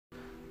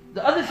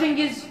The other thing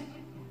is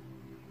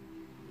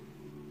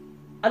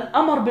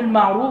Al-Amr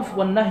bil-Ma'ruf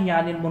wal-Nahy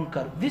anil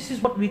Munkar. This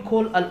is what we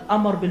call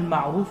Al-Amr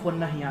bil-Ma'ruf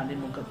wal-Nahy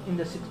anil Munkar. In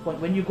the 6th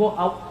point, when you go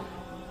out,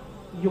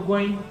 you're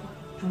going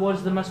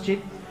towards the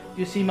masjid,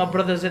 you see my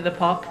brother's at the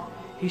park,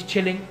 he's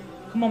chilling.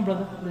 Come on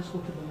brother, let's go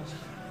to the masjid.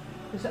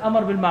 It's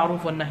Amr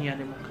bil-Ma'ruf wal-Nahy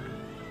anil Munkar.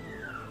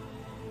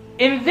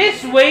 In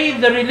this way,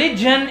 the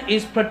religion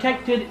is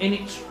protected in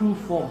its true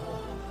form.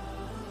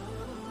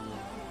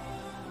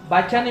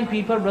 By telling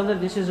people, brother,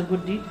 this is a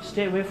good deed,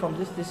 stay away from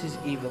this, this is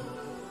evil.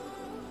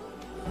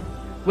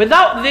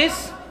 Without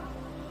this,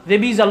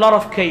 there is a lot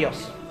of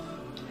chaos.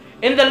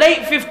 In the late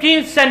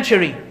 15th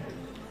century,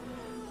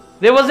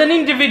 there was an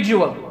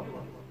individual,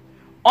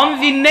 on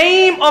the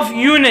name of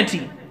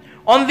unity,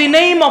 on the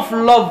name of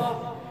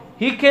love,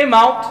 he came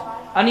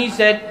out and he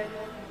said,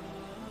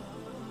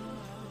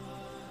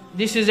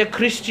 this is a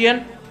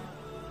Christian,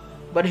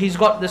 but he's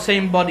got the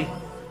same body.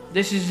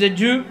 This is a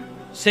Jew,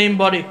 same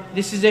body.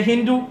 This is a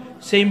Hindu,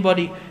 same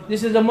body.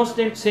 This is a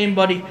Muslim, same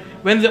body.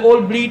 When they all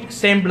bleed,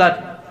 same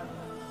blood.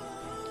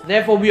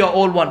 Therefore we are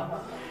all one.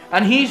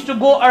 And he used to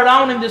go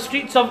around in the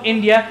streets of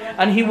India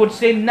and he would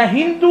say, na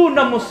Hindu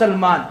na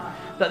Musalman.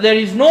 That there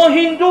is no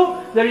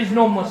Hindu, there is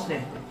no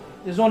Muslim.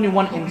 There's only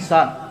one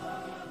insan.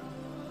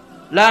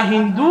 La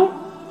Hindu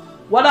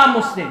wala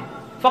Muslim.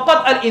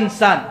 Faqat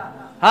al-insan.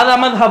 Hada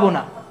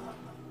madhabuna.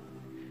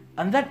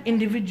 And that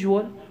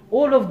individual,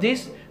 all of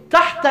this,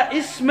 tahta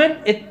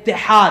ismin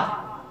ittihad.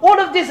 All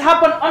of this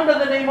happened under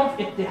the name of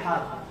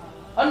ittihad.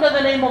 Under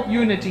the name of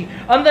unity.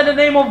 Under the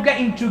name of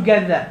getting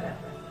together.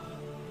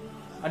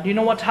 And do you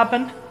know what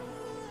happened?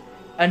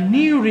 A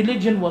new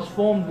religion was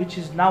formed which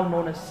is now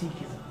known as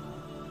Sikhism.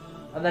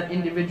 And that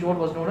individual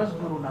was known as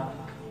Guru Nanak.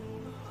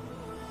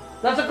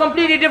 That's a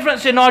completely different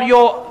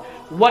scenario.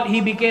 What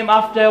he became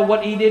after,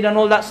 what he did and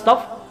all that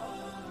stuff.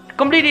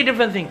 Completely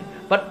different thing.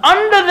 But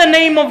under the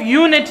name of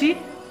unity,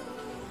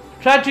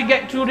 tried to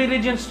get two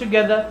religions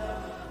together,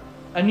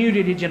 a new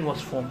religion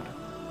was formed.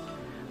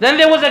 Then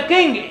there was a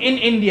king in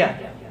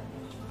India,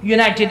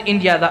 United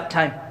India at that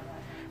time,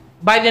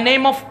 by the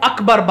name of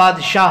Akbar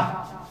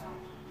Badshah.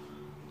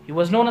 He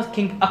was known as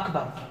King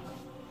Akbar.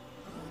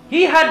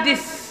 He had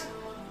this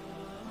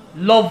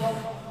love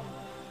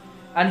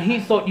and he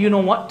thought, you know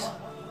what?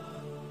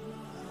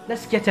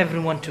 Let's get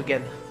everyone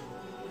together.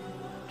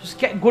 Just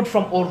get good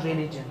from all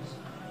religions.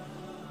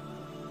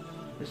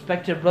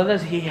 Respected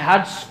brothers, he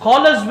had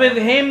scholars with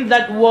him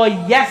that were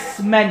yes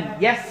men.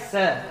 Yes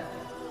sir.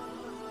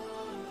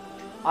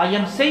 I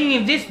am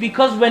saying this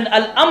because when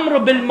al-amr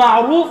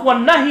bil-ma'ruf wa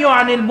nahyu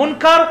anil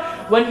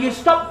munkar, when you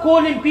stop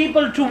calling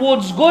people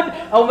towards good,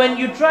 or when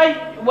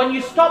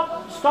you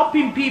stop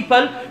stopping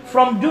people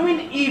from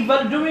doing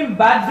evil, doing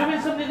bad,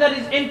 doing something that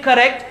is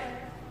incorrect,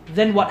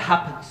 then what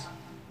happens?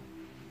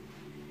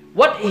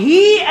 What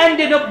he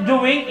ended up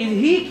doing is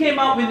he came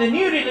out with a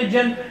new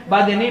religion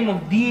by the name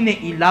of Deen-e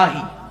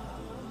Ilahi.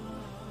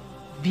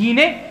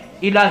 Deen-e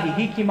Ilahi.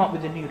 He came out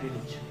with a new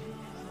religion.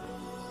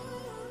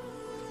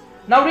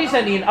 Now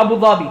recently in Abu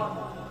Dhabi,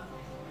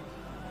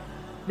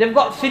 they've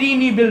got 3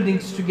 new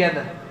buildings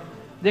together.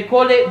 They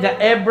call it the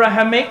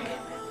Abrahamic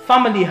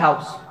family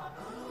house.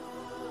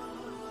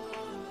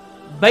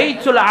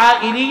 Baytul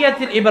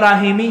A'iliyyat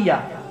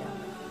al-Ibrahimiyya.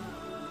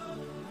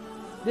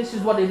 This is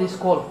what it is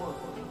called.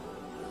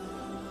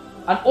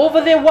 And over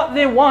there what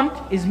they want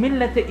is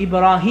Millat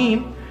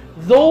Ibrahim,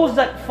 those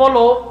that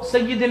follow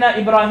Sayyidina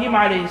Ibrahim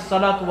alayhi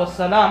salatu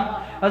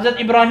wassalam.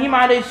 Hazrat Ibrahim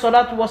alayhi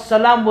salatu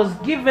wassalam was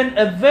given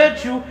a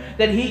virtue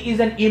that he is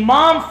an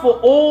Imam for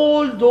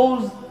all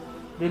those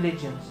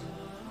religions.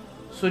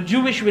 So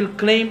Jewish will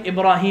claim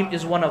Ibrahim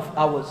is one of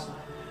ours.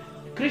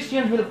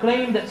 Christians will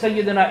claim that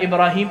Sayyidina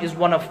Ibrahim is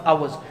one of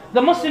ours.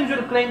 The Muslims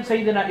will claim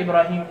Sayyidina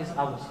Ibrahim is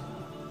ours.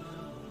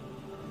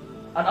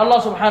 And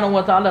Allah subhanahu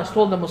wa ta'ala has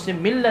told the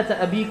Muslim, Millata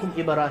abikum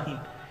Ibrahim,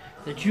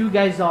 that you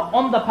guys are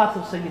on the path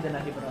of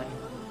Sayyidina Ibrahim.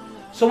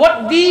 So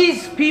what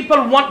these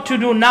people want to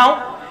do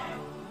now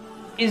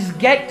is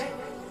get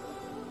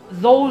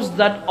those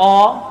that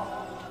are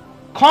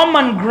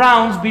common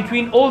grounds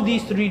between all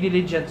these 3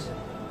 religions.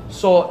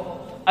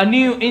 So a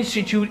new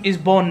institute is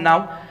born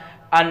now,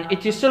 and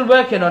it is still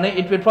working on it.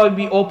 It will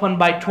probably be open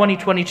by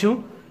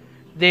 2022.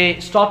 They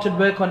started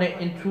work on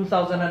it in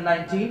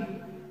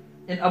 2019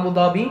 in Abu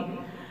Dhabi.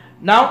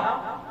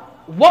 Now,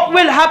 what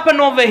will happen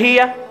over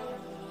here?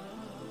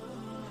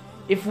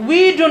 If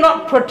we do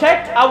not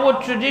protect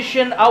our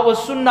tradition, our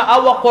sunnah,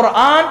 our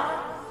Quran,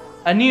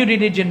 a new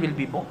religion will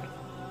be born.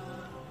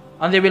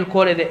 And they will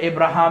call it the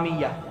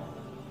Abrahamiya.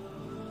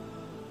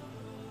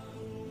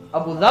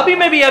 Abu Dhabi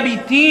में भी अभी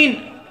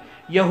 3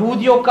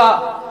 यहूदियों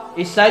का,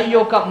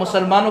 ईसाइयों का,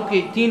 मुसलमानों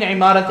की 3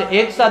 इमारतें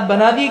एक साथ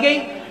बना दी गई,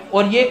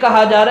 और ये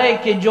कहा जा रहा है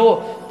कि जो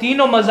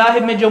तीनों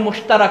मज़ाहिब में जो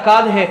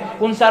मुश्तरकात है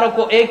उन सारों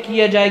को एक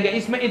किया जाएगा,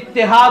 इसमें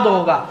इत्तिहाद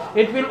होगा.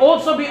 It will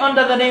also be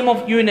under the name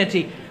of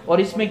unity. और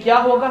इसमें क्या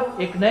होगा?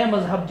 एक नया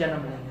मजहब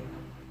जन्म लेगा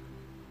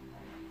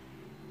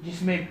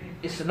जिसमें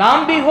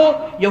इस्लाम भी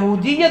हो,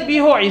 यहूदियत भी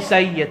हो,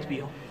 ईसाइयत भी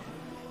हो.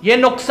 ये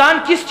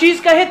नुकसान किस चीज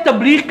का है?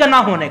 तबलीग का ना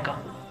होने का.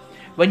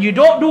 When you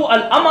don't do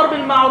al-amr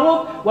bil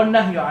ma'roof wal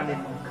nahyu 'anil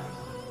munkar.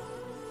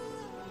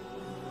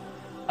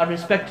 Our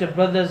respected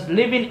brothers,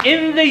 living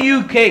in the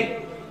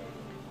UK,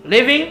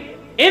 living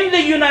in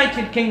the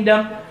United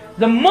Kingdom,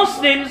 the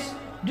Muslims,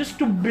 just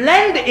to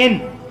blend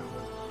in.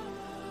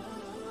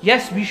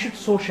 Yes, we should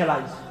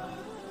socialize.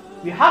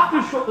 We have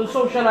to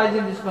socialize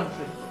in this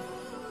country.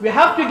 We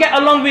have to get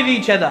along with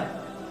each other.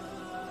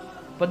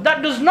 But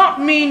that does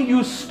not mean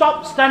you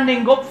stop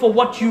standing up for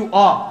what you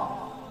are.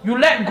 You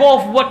let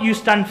go of what you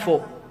stand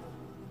for.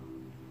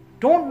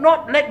 Don't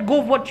not let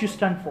go of what you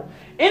stand for.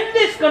 In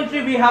this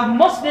country we have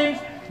Muslims,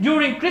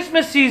 during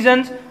Christmas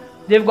seasons,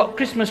 they've got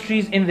Christmas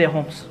trees in their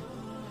homes.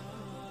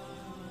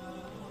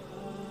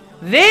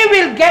 They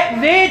will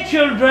get their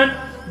children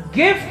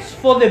gifts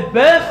for their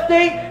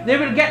birthday. They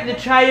will get the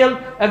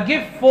child a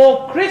gift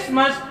for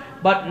Christmas,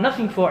 but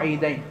nothing for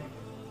Eidain.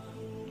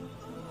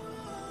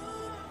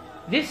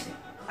 This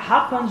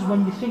happens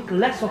when you think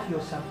less of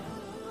yourself.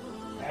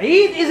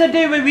 Eid is a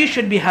day where we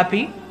should be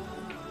happy.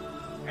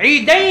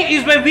 Eidain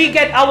is where we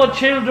get our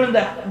children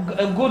the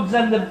goods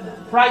and the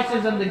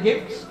prices and the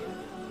gifts.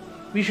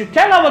 We should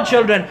tell our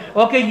children,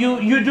 okay,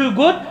 you do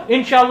good,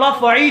 inshallah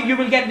for Eid you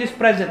will get this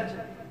present.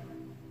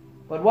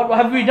 But what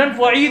have we done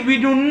for Eid? We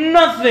do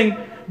nothing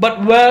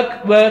but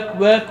work,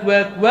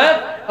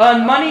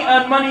 earn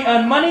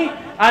money.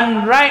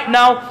 And right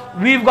now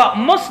we've got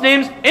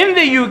Muslims in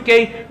the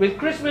UK with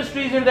Christmas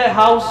trees in their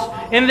house,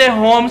 in their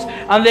homes,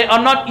 and they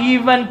are not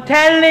even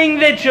telling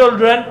their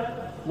children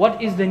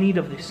what is the need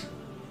of this.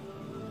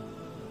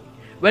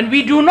 When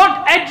we do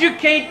not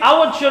educate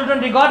our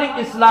children regarding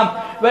Islam,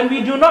 when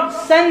we do not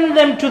send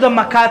them to the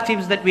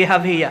makatibs that we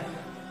have here,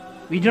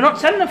 we do not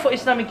send them for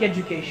Islamic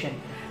education,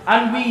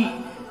 and we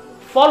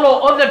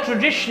follow other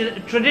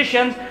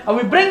traditions, and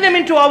we bring them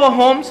into our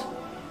homes,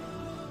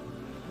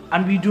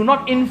 and we do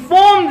not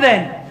inform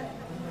them,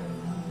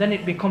 then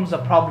it becomes a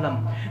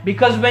problem.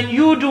 Because when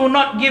you do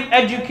not give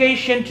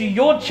education to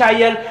your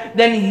child,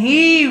 then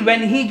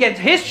when he gets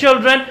his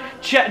children,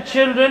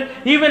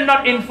 he will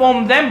not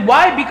inform them.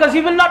 Why? Because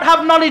he will not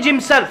have knowledge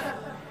himself.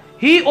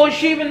 He or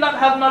she will not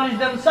have knowledge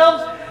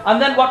themselves,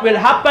 and then what will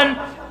happen?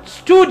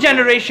 2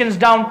 generations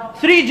down,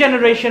 3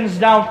 generations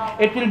down,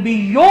 it will be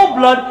your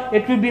blood,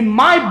 it will be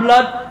my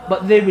blood,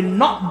 but they will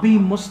not be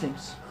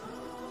Muslims.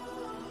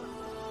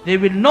 They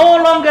will no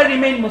longer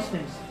remain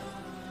Muslims.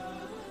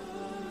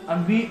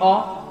 And we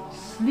are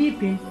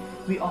sleeping,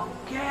 we are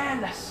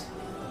careless.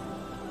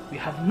 We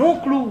have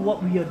no clue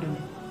what we are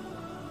doing.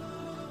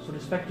 So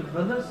respected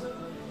brothers,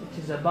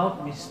 it is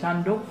about we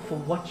stand up for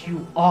what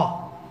you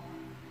are.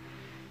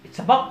 It's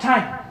about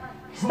time.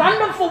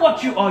 Stand up for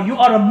what you are. You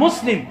are a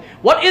Muslim.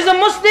 What is a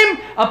Muslim?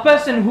 A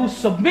person who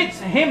submits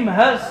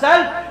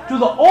herself to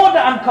the order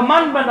and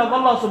commandment of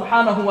Allah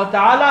subhanahu wa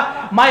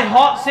ta'ala. My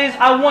heart says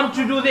I want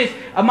to do this.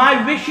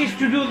 My wish is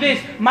to do this.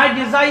 My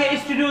desire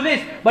is to do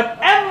this. But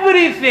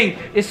everything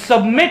is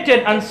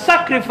submitted and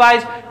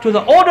sacrificed to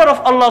the order of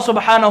Allah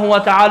subhanahu wa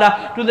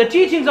ta'ala, to the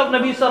teachings of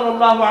Nabi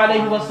sallallahu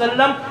alayhi wa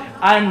sallam.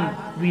 And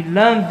we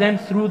learn them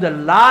through the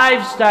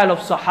lifestyle of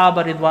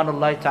Sahaba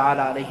ridwanullahi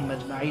ta'ala alayhim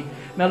ajma'in.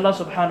 May Allah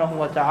subhanahu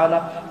wa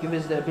ta'ala give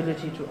us the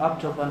ability to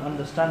act up and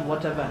understand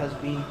whatever has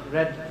been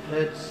read,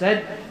 heard,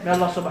 said. May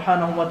Allah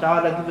subhanahu wa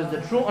ta'ala give us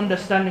the true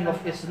understanding of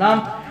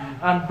Islam.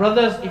 And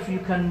brothers, if you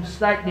can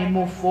slightly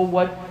move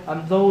forward,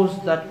 and those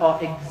that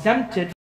are exempted